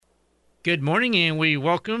Good morning, and we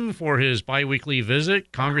welcome for his biweekly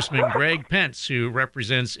visit Congressman Greg Pence, who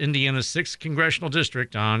represents Indiana's 6th Congressional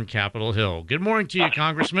District on Capitol Hill. Good morning to you,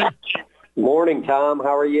 Congressman. Morning, Tom.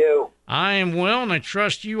 How are you? I am well, and I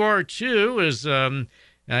trust you are too, as I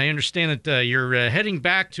understand that you're heading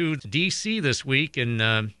back to D.C. this week,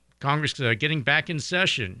 and Congress getting back in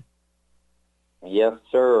session. Yes,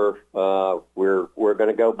 sir. We're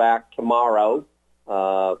going to go back tomorrow,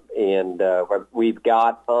 and we've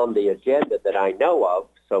got on the agenda that I know of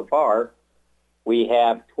so far, we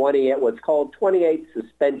have what's called 28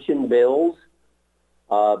 suspension bills.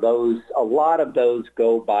 A lot of those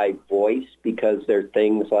go by voice because they're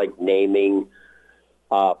things like naming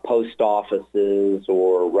post offices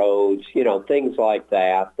or roads, things like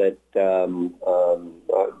that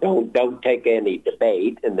don't take any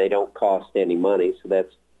debate and they don't cost any money. So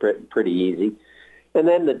that's pretty easy. And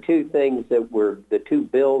then the two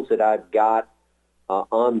bills that I've got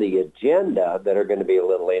on the agenda that are going to be a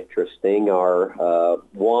little interesting are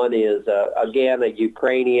one is again a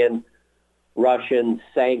Ukrainian Russian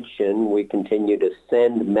sanction. We continue to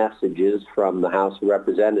send messages from the House of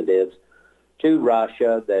Representatives to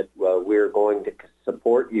Russia that we're going to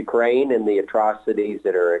support Ukraine and the atrocities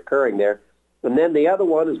that are occurring there. And then the other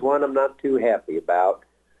one is one I'm not too happy about,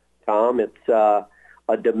 Tom. It's a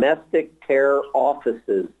domestic terror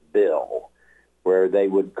offices bill where they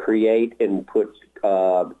would create and put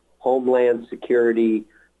Homeland Security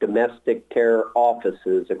domestic terror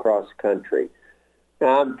offices across the country.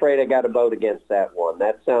 Now, I'm afraid I got to vote against that one.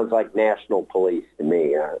 That sounds like national police to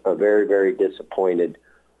me. I'm very, very disappointed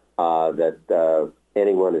that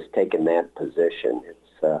anyone has taken that position.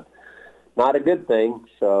 It's not a good thing.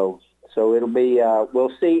 So it'll be.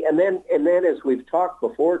 We'll see. And then as we've talked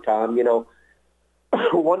before, Tom,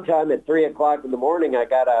 one time at 3:00 in the morning, I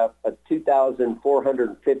got a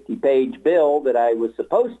 2,450-page bill that I was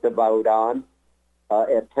supposed to vote on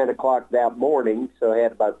at 10 o'clock that morning. So I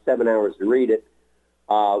had about 7 hours to read it.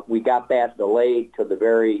 We got that delayed to the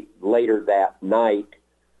very later that night,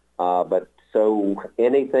 but so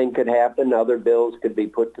anything could happen. Other bills could be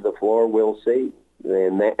put to the floor. We'll see,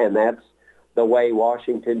 and that's the way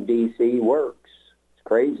Washington D.C. works. It's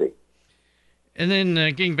crazy. And then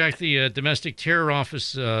getting back to the domestic terror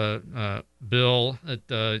office bill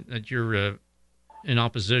that you're in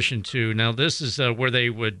opposition to. Now, this is where they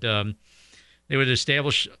would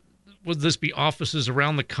establish. Would this be offices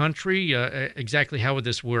around the country? Exactly how would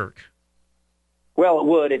this work? Well, it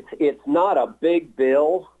would. It's not a big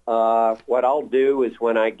bill. What I'll do is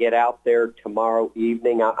when I get out there tomorrow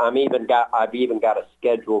evening, I've even got a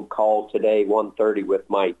scheduled call today, 1:30, with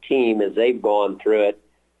my team as they've gone through it.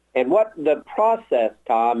 And what the process,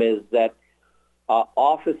 Tom, is that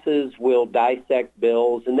offices will dissect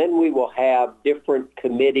bills, and then we will have different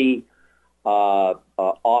committee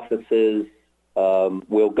offices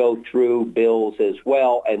will go through bills as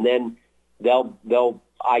well, and then they'll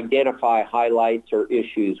identify highlights or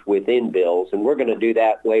issues within bills, and we're going to do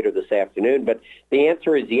that later this afternoon. But the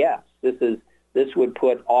answer is yes. This would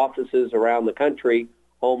put offices around the country,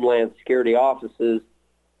 Homeland Security offices,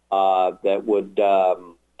 that would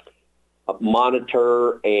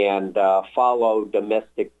monitor and follow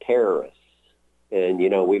domestic terrorists. And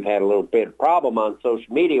we've had a little bit of problem on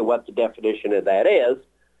social media what the definition of that is.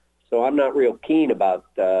 So I'm not real keen about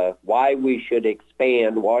why we should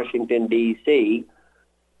expand Washington, D.C.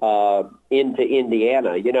 Into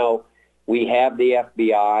Indiana. We have the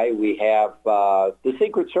FBI. We have the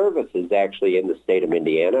Secret Service is actually in the state of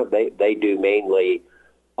Indiana. They do mainly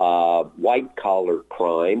white-collar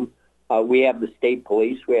crime. We have the state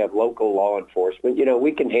police. We have local law enforcement.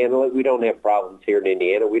 We can handle it. We don't have problems here in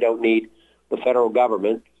Indiana. We don't need the federal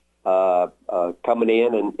government coming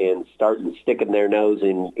in and starting sticking their nose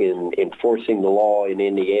in enforcing the law in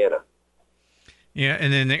Indiana. Yeah,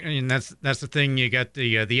 and that's the thing. You got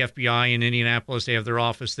the FBI in Indianapolis. They have their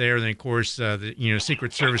office there. And then, of course, the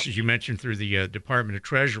Secret Service, as you mentioned, through the Department of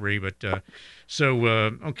Treasury. But so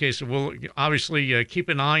we'll obviously keep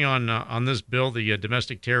an eye on this bill, the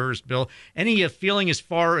domestic terrorist bill. Any feeling as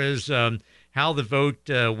far as how the vote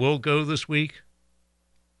will go this week?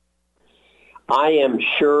 I am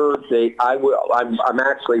sure that I will. I'm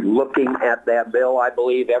actually looking at that bill. I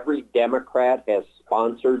believe every Democrat has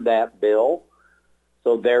sponsored that bill,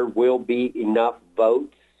 so there will be enough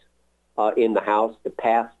votes in the House to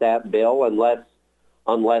pass that bill, unless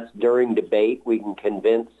during debate we can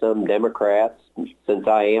convince some Democrats, since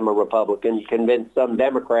I am a Republican, convince some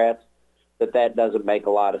Democrats that doesn't make a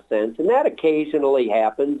lot of sense, and that occasionally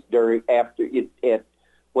happens when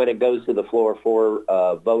it goes to the floor for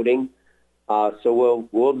voting. So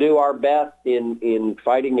we'll do our best in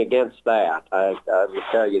fighting against that. I will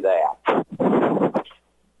tell you that.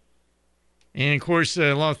 And of course,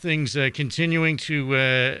 a lot of things continuing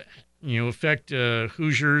to affect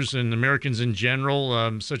Hoosiers and Americans in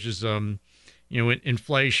general, such as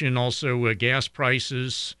inflation, also gas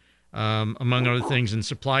prices, among other things, and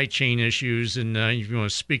supply chain issues. And if you want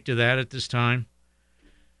to speak to that at this time.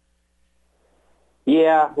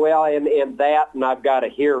 Yeah, well, and that, and I've got a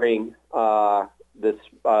hearing this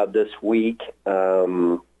week,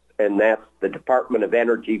 and that's the Department of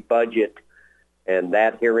Energy budget, and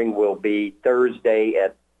that hearing will be Thursday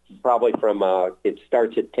at probably it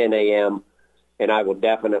starts at 10 a.m., and I will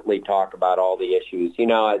definitely talk about all the issues.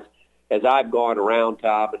 As I've gone around,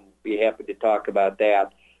 Tom, and be happy to talk about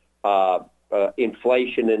that,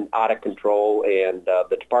 inflation and out of control, and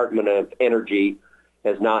the Department of Energy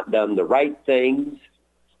has not done the right things,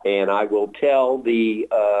 and I will tell the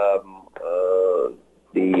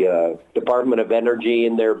Department of Energy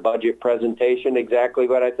in their budget presentation exactly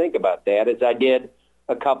what I think about that, as I did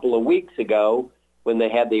a couple of weeks ago when they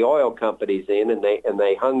had the oil companies in and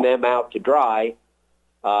they hung them out to dry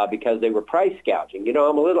because they were price gouging.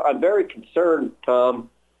 I'm very concerned, Tom,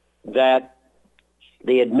 that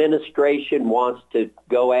the administration wants to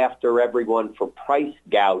go after everyone for price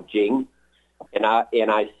gouging. And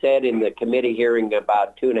I said in the committee hearing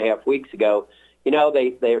about 2.5 weeks ago,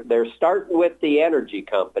 they're starting with the energy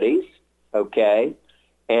companies, okay,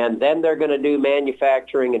 and then they're going to do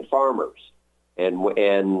manufacturing and farmers, and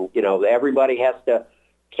everybody has to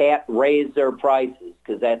can't raise their prices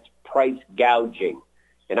because that's price gouging,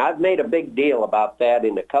 and I've made a big deal about that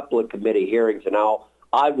in a couple of committee hearings, and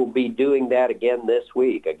I will be doing that again this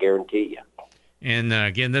week, I guarantee you. And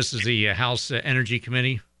again, this is the House Energy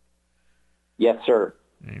Committee. Yes, sir.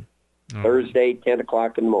 Okay. Thursday, 10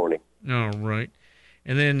 o'clock in the morning. All right.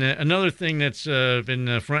 And then another thing that's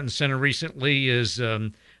been front and center recently is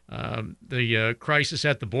the crisis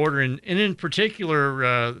at the border, and in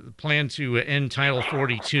particular, the plan to end Title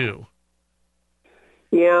 42.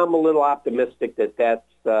 Yeah, I'm a little optimistic that's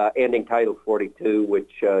ending Title 42,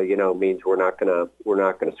 which means we're not gonna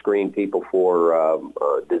screen people for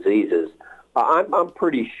diseases. I'm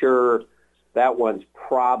pretty sure that one's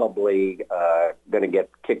probably going to get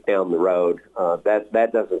kicked down the road.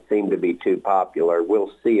 That doesn't seem to be too popular.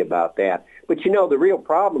 We'll see about that. But the real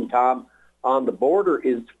problem, Tom, on the border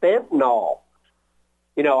is fentanyl.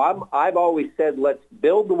 I've always said let's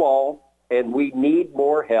build the wall, and we need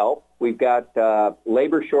more help. We've got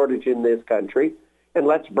labor shortage in this country, and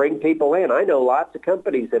let's bring people in. I know lots of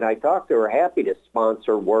companies that I talk to are happy to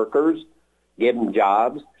sponsor workers, give them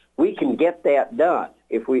jobs. We can get that done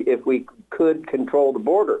if we could control the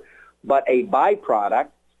border. But a byproduct,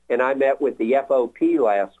 and I met with the FOP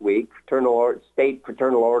last week, State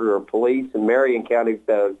Fraternal Order of Police, and Marion County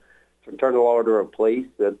Fraternal Order of Police.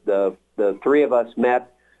 The three of us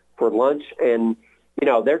met for lunch, and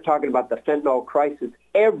they're talking about the fentanyl crisis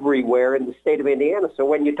everywhere in the state of Indiana. So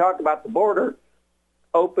when you talk about the border,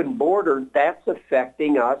 open border, that's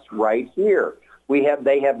affecting us right here.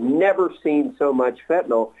 They have never seen so much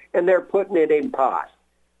fentanyl, and they're putting it in pots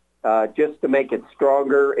just to make it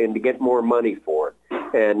stronger and to get more money for it.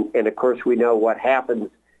 And of course, we know what happens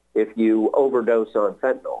if you overdose on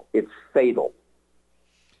fentanyl. It's fatal.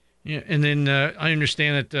 Yeah, and then I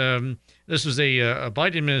understand that this was a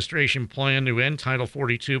Biden administration plan to end Title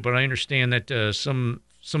 42, but I understand that some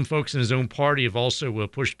folks in his own party have also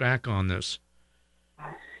pushed back on this.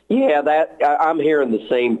 Yeah, I'm hearing the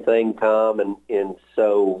same thing, Tom, and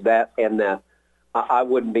so I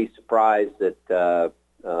wouldn't be surprised that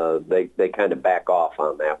they kind of back off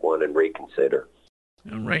on that one and reconsider.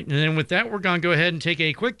 All right, and then with that, we're going to go ahead and take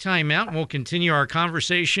a quick time out, and we'll continue our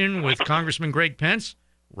conversation with Congressman Greg Pence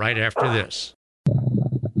right after this.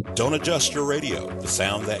 Don't adjust your radio. The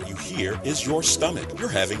sound that you hear is your stomach. You're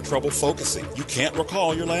having trouble focusing. You can't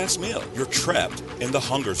recall your last meal. You're trapped in the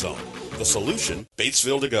hunger zone. The solution,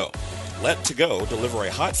 Batesville To Go. Let To Go deliver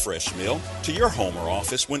a hot, fresh meal to your home or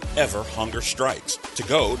office whenever hunger strikes. To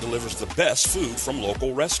Go delivers the best food from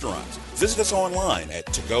local restaurants. Visit us online at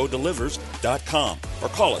togodelivers.com or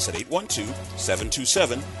call us at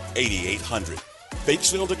 812-727-8800.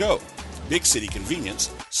 Batesville To Go. Big city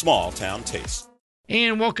convenience, small town taste.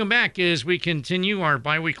 And welcome back as we continue our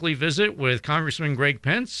biweekly visit with Congressman Greg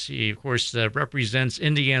Pence. He, of course, represents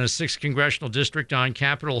Indiana's 6th Congressional District on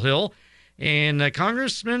Capitol Hill. And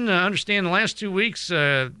Congressman, I understand the last 2 weeks,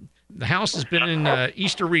 the House has been in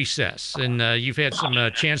Easter recess, and you've had some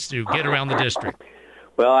chance to get around the district.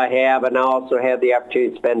 Well, I have, and I also had the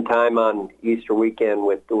opportunity to spend time on Easter weekend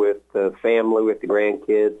with the family, with the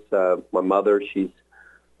grandkids. My mother, she's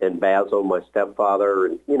and Basil, my stepfather,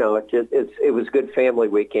 and it was a good family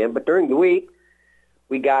weekend. But during the week,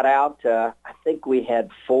 we got out. I think we had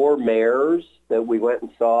 4 mayors that we went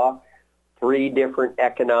and saw, 3 different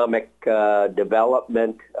economic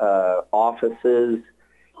development offices,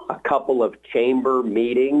 a couple of chamber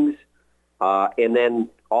meetings, and then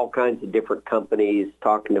all kinds of different companies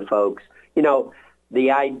talking to folks.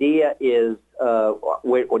 The idea is,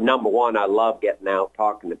 number one, I love getting out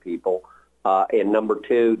talking to people. And number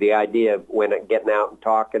 2, the idea of getting out and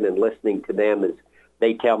talking and listening to them is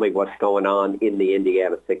they tell me what's going on in the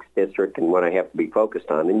Indiana 6th District and what I have to be focused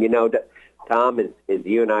on. And, Tom, as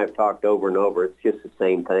you and I have talked over and over, it's just the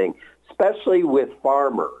same thing, especially with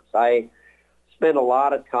farmers. I spent a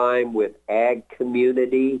lot of time with ag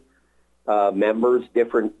community members,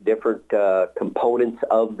 different components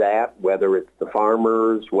of that, whether it's the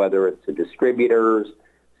farmers, whether it's the distributors,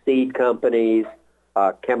 seed companies,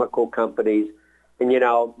 chemical companies. And,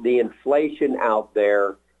 the inflation out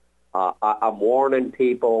there, I'm warning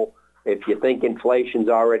people, if you think inflation's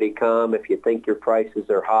already come, if you think your prices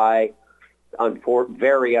are high,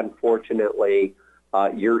 very unfortunately,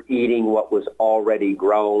 you're eating what was already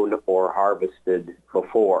grown or harvested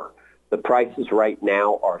before. The prices right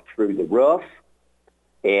now are through the roof.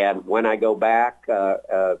 And when I go back,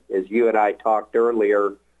 as you and I talked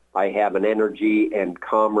earlier, I have an Energy and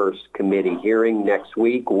Commerce Committee hearing next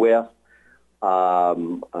week with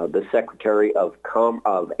the Secretary of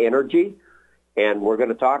Energy. And we're going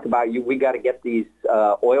to talk about we got to get these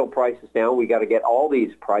oil prices down. We got to get all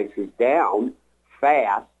these prices down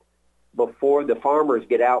fast before the farmers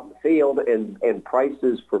get out in the field and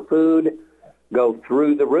prices for food go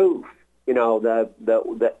through the roof.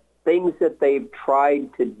 The things that they've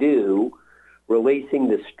tried to do, releasing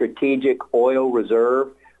the strategic oil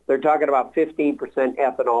reserve, they're talking about 15%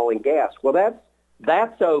 ethanol in gas. Well,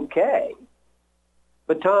 that's okay.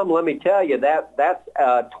 But, Tom, let me tell you, that's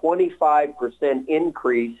a 25%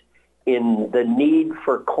 increase in the need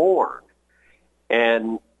for corn.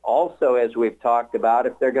 And also, as we've talked about,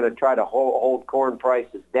 if they're going to try to hold corn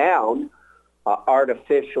prices down,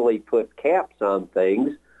 artificially put caps on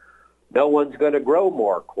things, no one's going to grow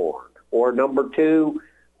more corn. Or number 2,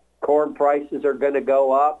 corn prices are going to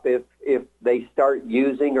go up if they start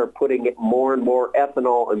using or putting more and more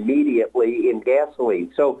ethanol immediately in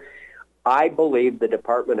gasoline. So I believe the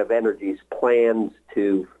Department of Energy's plans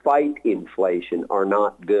to fight inflation are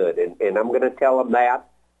not good. And I'm going to tell them that,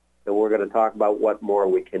 and we're going to talk about what more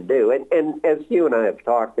we can do. And as you and I have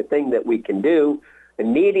talked, the thing that we can do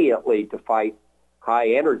immediately to fight high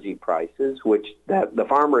energy prices, which the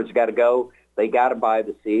farmers got to go, they got to buy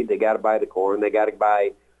the seed, they got to buy the corn, they got to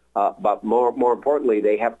buy, but more importantly,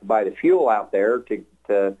 they have to buy the fuel out there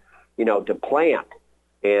to plant.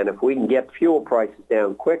 And if we can get fuel prices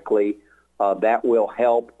down quickly, that will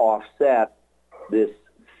help offset this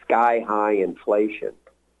sky-high inflation.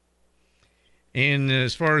 And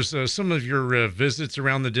as far as some of your visits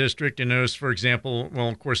around the district, I noticed, for example, well,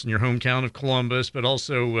 of course, in your hometown of Columbus, but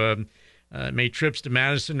also made trips to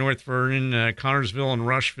Madison, North Vernon, Connorsville, and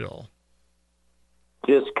Rushville.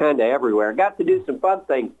 Just kind of everywhere. Got to do some fun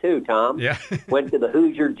things, too, Tom. Yeah. Went to the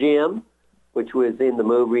Hoosier Gym, which was in the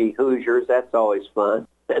movie Hoosiers. That's always fun.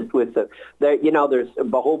 With there's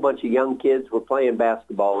a whole bunch of young kids were playing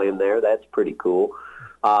basketball in there. That's pretty cool.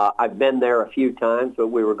 I've been there a few times, but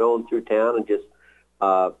we were going through town and just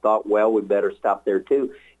thought, well, we better stop there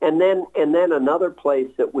too. And then another place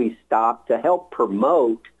that we stopped to help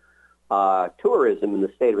promote tourism in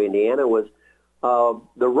the state of Indiana was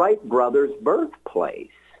the Wright brothers' birthplace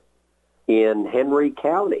in Henry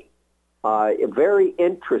County. Very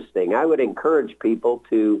interesting. I would encourage people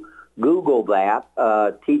to Google that.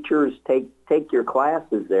 Teachers take your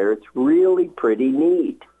classes there. It's really pretty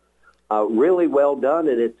neat. Really well done,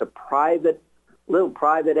 and it's a little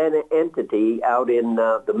private entity out in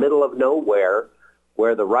the middle of nowhere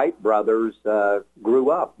where the Wright brothers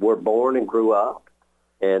were born and grew up,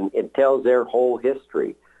 and it tells their whole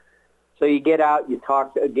history. So you get out, you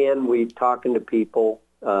talk, again, we're talking to people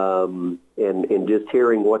and just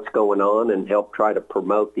hearing what's going on and help try to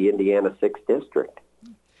promote the Indiana 6th District.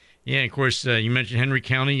 Yeah, of course, you mentioned Henry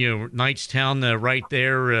County, Knightstown, right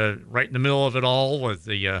there, right in the middle of it all, with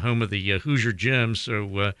the home of the Hoosier Gym.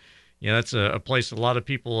 So, that's a place a lot of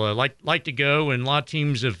people like to go, and a lot of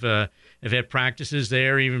teams have had practices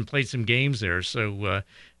there, even played some games there. So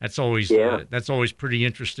that's always pretty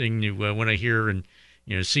interesting to when I hear and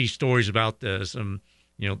see stories about some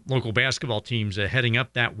local basketball teams heading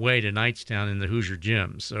up that way to Knightstown in the Hoosier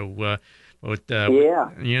Gym. So. But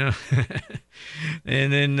Yeah.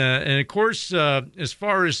 And then and of course, as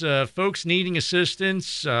far as folks needing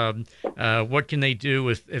assistance, what can they do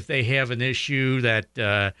if they have an issue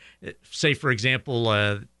that, say, for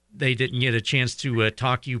example, they didn't get a chance to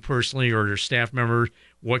talk to you personally or your staff member?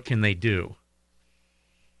 What can they do?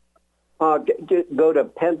 Go to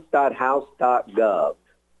pence.house.gov,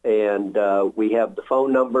 and we have the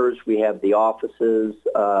phone numbers, we have the offices,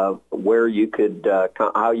 where you could,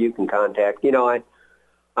 how you can contact.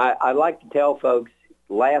 I like to tell folks,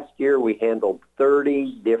 last year we handled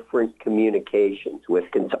 30 different communications with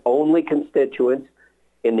only constituents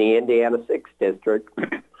in the Indiana 6th District,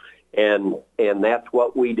 and that's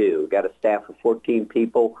what we do. We've got a staff of 14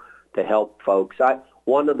 people to help folks.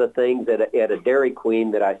 One of the things at a Dairy Queen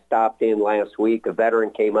that I stopped in last week, a veteran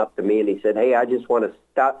came up to me and he said, "Hey, I just want to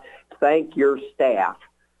thank your staff.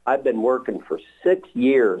 I've been working for 6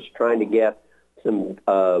 years trying to get some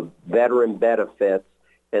veteran benefits,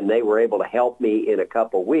 and they were able to help me in a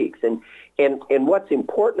couple weeks." And what's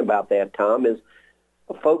important about that, Tom, is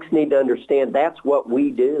folks need to understand that's what we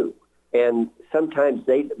do. And sometimes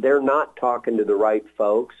they're not talking to the right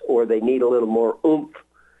folks, or they need a little more oomph.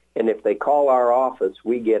 And if they call our office,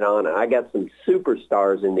 we get on it. I got some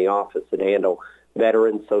superstars in the office that handle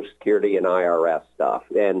veterans, Social Security, and IRS stuff.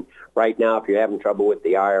 And right now, if you're having trouble with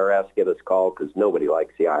the IRS, give us a call, because nobody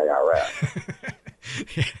likes the IRS.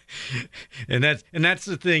 And that's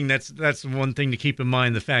the thing. That's one thing to keep in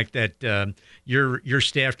mind. The fact that your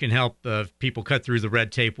staff can help people cut through the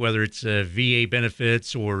red tape, whether it's VA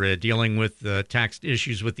benefits or dealing with tax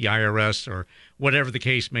issues with the IRS or whatever the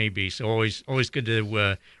case may be. So always good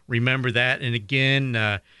to remember that. And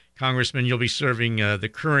again, Congressman, you'll be serving the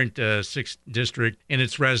current 6th District and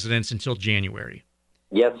its residents until January.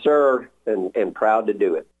 Yes, sir, and proud to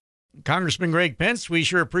do it. Congressman Greg Pence, we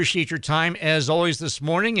sure appreciate your time as always this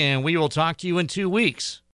morning, and we will talk to you in 2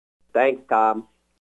 weeks. Thanks, Tom.